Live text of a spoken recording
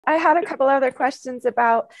I had a couple other questions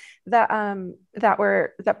about that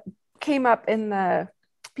came up in the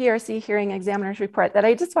PRC hearing examiner's report that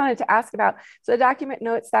I just wanted to ask about. So the document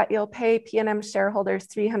notes that you'll pay PNM shareholders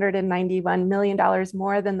 $391 million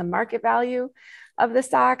more than the market value of the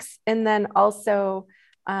stocks. And then also,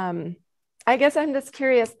 I guess I'm just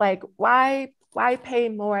curious, like, why pay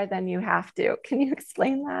more than you have to? Can you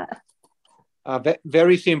explain that?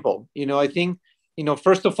 Very simple. I think,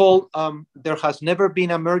 first of all, there has never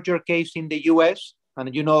been a merger case in the US. And,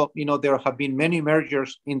 there have been many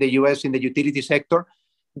mergers in the US in the utility sector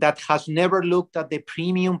that has never looked at the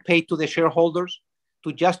premium paid to the shareholders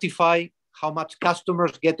to justify how much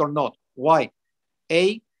customers get or not. Why?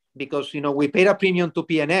 Because, we paid a premium to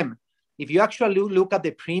PNM. If you actually look at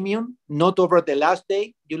the premium, not over the last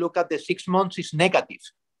day, you look at the 6 months, it's negative.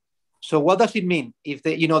 So what does it mean? If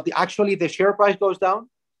actually the share price goes down,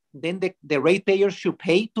 then the ratepayers should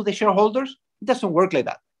pay to the shareholders? It doesn't work like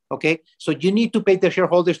that, okay? So you need to pay the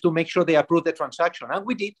shareholders to make sure they approve the transaction, and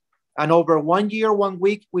we did. And over 1 year, 1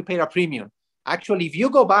 week, we paid a premium. Actually, if you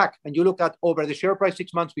go back and you look at over the share price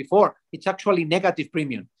 6 months before, it's actually negative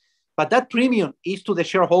premium. But that premium is to the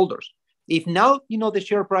shareholders. If now, the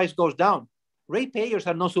share price goes down, ratepayers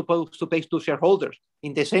are not supposed to pay to shareholders.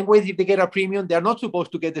 In the same way, if they get a premium, they're not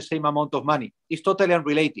supposed to get the same amount of money. It's totally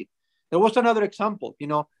unrelated. There was another example,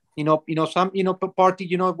 some,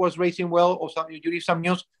 party, was raising well, or you read some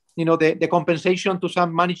news, the compensation to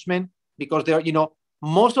some management, because they're,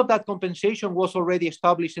 most of that compensation was already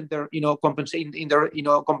established in their,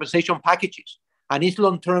 compensation packages, and it's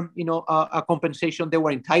long-term, a compensation they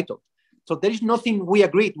were entitled. So there is nothing we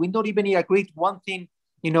agreed. We not even agreed one thing,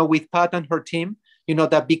 with Pat and her team,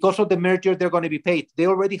 that because of the merger, they're going to be paid. They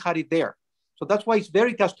already had it there. So that's why it's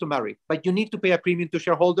very customary, but you need to pay a premium to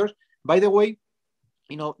shareholders. By the way,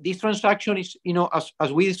 this transaction is,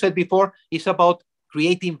 as we said before, it's about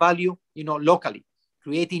creating value, locally,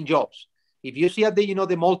 creating jobs. If you see at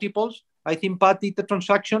the multiples, I think Pat did the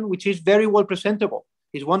transaction, which is very well presentable.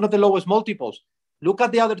 It's one of the lowest multiples. Look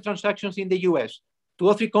at the other transactions in the US. 2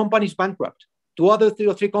 or 3 companies bankrupt. 2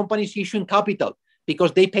 or 3 companies issuing capital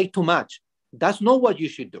because they pay too much. That's not what you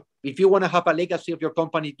should do if you want to have a legacy of your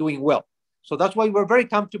company doing well. So that's why we're very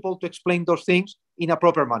comfortable to explain those things in a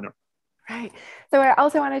proper manner. Right. So I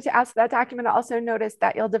also wanted to ask, that document also noticed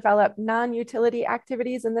that you'll develop non-utility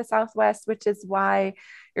activities in the Southwest, which is why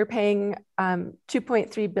you're paying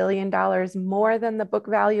 $2.3 billion more than the book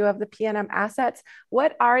value of the PNM assets.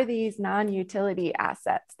 What are these non-utility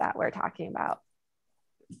assets that we're talking about?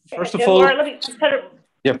 First of all, Laura, let me kind of,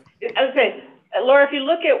 yeah. I would say, Laura, if you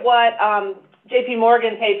look at what JP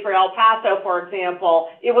Morgan paid for El Paso, for example,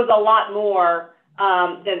 it was a lot more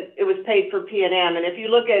than it was paid for PNM. And if you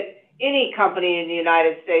look at any company in the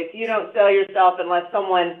United States, you don't sell yourself unless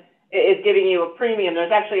someone is giving you a premium.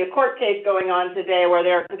 There's actually a court case going on today where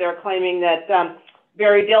they're claiming that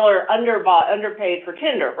Barry Diller underpaid for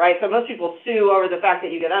Tinder, right? So most people sue over the fact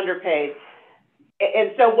that you get underpaid.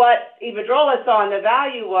 And so what Iberdrola saw in the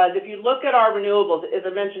value was, if you look at our renewables, as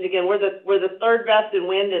I mentioned again, we're the 3rd best in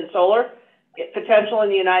wind and solar potential in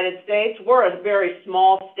the United States. We're a very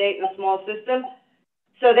small state and a small system.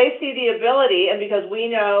 So they see the ability, and because we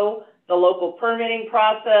know the local permitting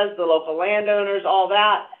process, the local landowners, all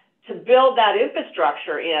that, to build that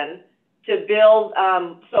infrastructure to build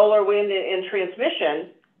solar, wind, and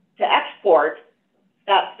transmission, to export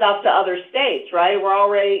that stuff to other states, right? We're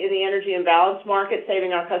already in the energy imbalance market,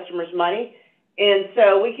 saving our customers money. And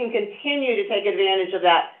so we can continue to take advantage of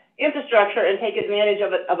that infrastructure and take advantage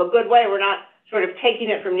of it of a good way. We're not sort of taking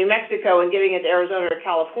it from New Mexico and giving it to Arizona or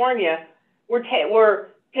California. We're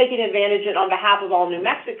taking advantage of it on behalf of all New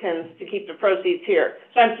Mexicans to keep the proceeds here.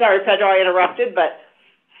 So I'm sorry, Pedro, I interrupted, but.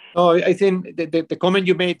 Oh, I think the comment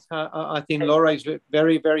you made, I think, Laura, is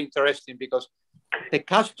very, very interesting, because the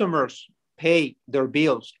customers pay their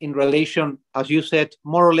bills in relation, as you said,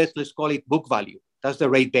 more or less, let's call it book value. That's the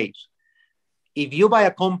rate base. If you buy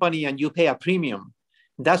a company and you pay a premium,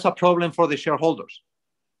 that's a problem for the shareholders.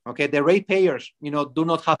 Okay, the ratepayers, do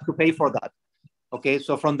not have to pay for that. Okay,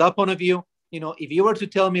 so from that point of view, if you were to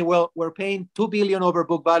tell me, well, we're paying $2 billion over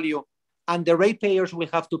book value, and the ratepayers will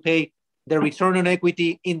have to pay the return on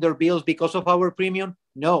equity in their bills because of our premium,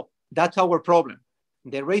 no, that's our problem.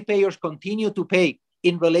 The ratepayers continue to pay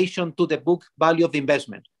in relation to the book value of the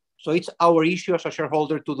investment. So it's our issue as a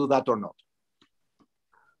shareholder to do that or not.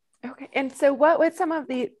 Okay, and so what would some of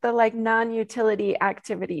the like non-utility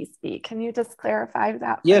activities be? Can you just clarify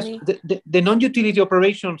that for yes, me? The non-utility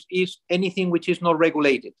operations is anything which is not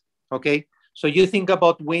regulated, okay? So you think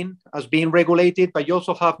about wind as being regulated, but you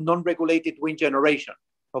also have non-regulated wind generation,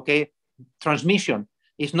 okay? Transmission.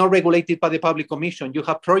 is not regulated by the public commission. You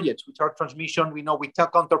have projects which are transmission, we know with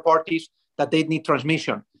counterparties that they need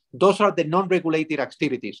transmission. Those are the non-regulated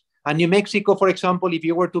activities. And New Mexico, for example, if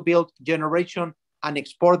you were to build generation and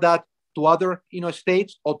export that to other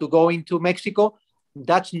states or to go into Mexico,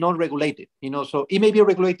 that's non-regulated. So it may be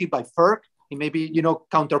regulated by FERC, it may be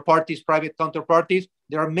counterparties, private counterparties.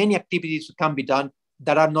 There are many activities that can be done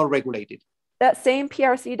that are not regulated. That same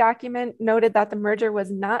PRC document noted that the merger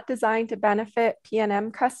was not designed to benefit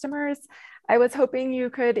PNM customers. I was hoping you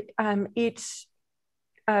could each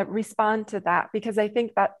respond to that, because I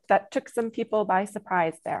think that took some people by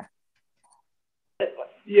surprise there.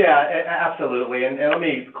 Yeah, absolutely. And let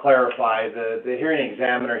me clarify, the hearing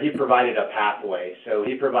examiner, he provided a pathway. So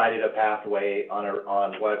he provided a pathway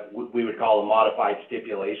on what we would call a modified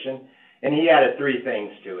stipulation. And he added three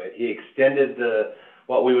things to it. He extended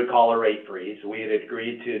what we would call a rate freeze. We had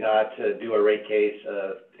agreed to not to do a rate case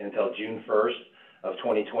until June 1st of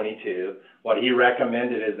 2022. What he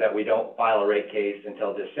recommended is that we don't file a rate case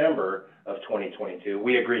until December of 2022.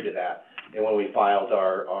 We agreed to that, and when we filed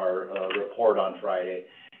our report on Friday.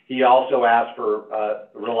 He also asked for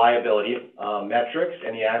reliability metrics,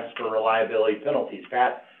 and he asked for reliability penalties.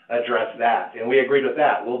 Pat addressed that, and we agreed with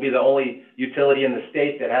that. We'll be the only utility in the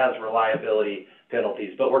state that has reliability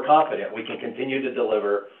penalties, but we're confident we can continue to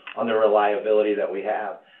deliver on the reliability that we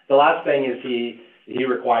have. The last thing is he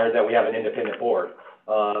required that we have an independent board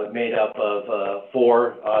made up of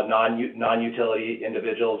 4 non-utility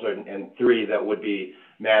individuals and 3 that would be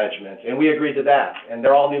management. And we agreed to that. And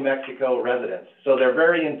they're all New Mexico residents. So they're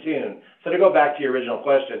very in tune. So to go back to your original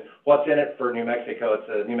question, what's in it for New Mexico? It's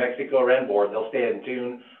a New Mexico REN board. They'll stay in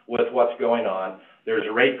tune with what's going on. There's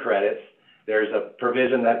rate credits. There's a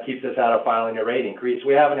provision that keeps us out of filing a rate increase.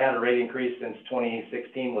 We haven't had a rate increase since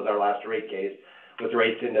 2016 was our last rate case, with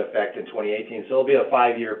rates into effect in 2018. So it'll be a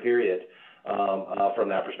 5-year period from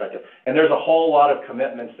that perspective. And there's a whole lot of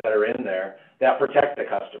commitments that are in there that protect the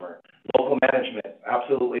customer. Local management,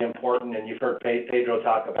 absolutely important, and you've heard Pedro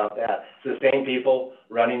talk about that. It's the same people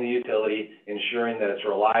running the utility, ensuring that it's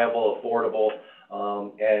reliable, affordable,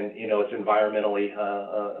 and it's environmentally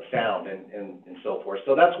sound and so forth.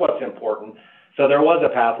 So that's what's important. So there was a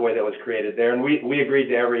pathway that was created there, and we agreed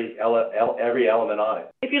to every element on it.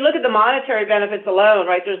 If you look at the monetary benefits alone,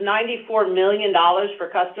 right, there's $94 million for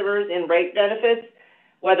customers in rate benefits,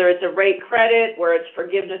 whether it's a rate credit, where it's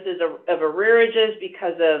forgivenesses of arrearages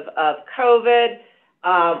because of COVID,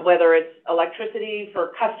 whether it's electricity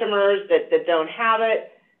for customers that don't have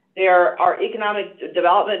it. There are economic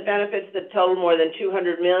development benefits that total more than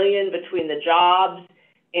 $200 million between the jobs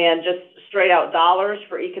and just straight out dollars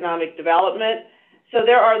for economic development. So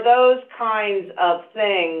there are those kinds of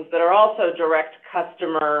things that are also direct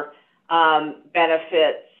customer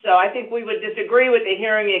benefits. So I think we would disagree with the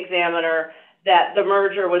hearing examiner that the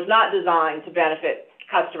merger was not designed to benefit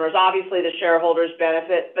customers. Obviously the shareholders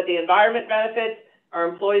benefit, but the environment benefits, our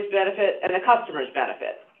employees benefit, and the customers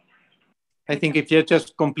benefit. I think if you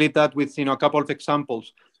just complete that with a couple of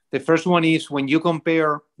examples. The first one is when you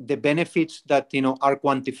compare the benefits that are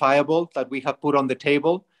quantifiable that we have put on the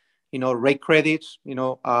table, rate credits,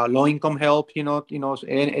 low income help,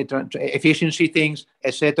 efficiency things,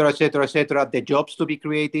 et cetera, the jobs to be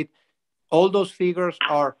created. All those figures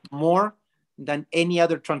are more than any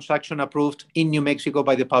other transaction approved in New Mexico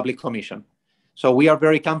by the Public Commission. So we are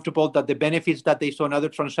very comfortable that the benefits that they saw in other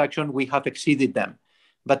transactions, we have exceeded them.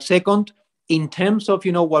 But second, in terms of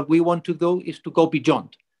what we want to do is to go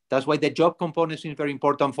beyond. That's why the job component is very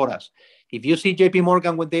important for us. If you see JP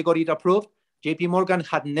Morgan, when they got it approved, JP Morgan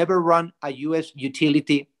had never run a US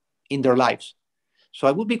utility in their lives. So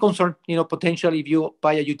I would be concerned, potentially if you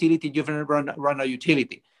buy a utility, you've never run a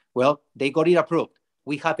utility. Well, they got it approved.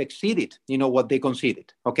 We have exceeded, what they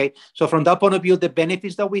conceded, okay? So from that point of view, the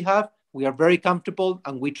benefits that we have, we are very comfortable,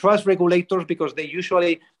 and we trust regulators because they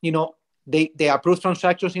usually, they approve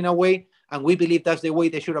transactions in a way, and we believe that's the way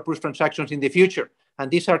they should approve transactions in the future. And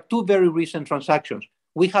these are 2 very recent transactions.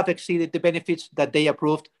 We have exceeded the benefits that they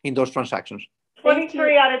approved in those transactions.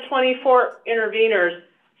 23 out of 24 interveners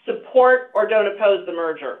support or don't oppose the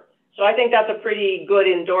merger. So I think that's a pretty good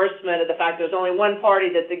endorsement of the fact there's only one party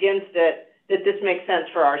that's against it, that this makes sense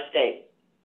for our state.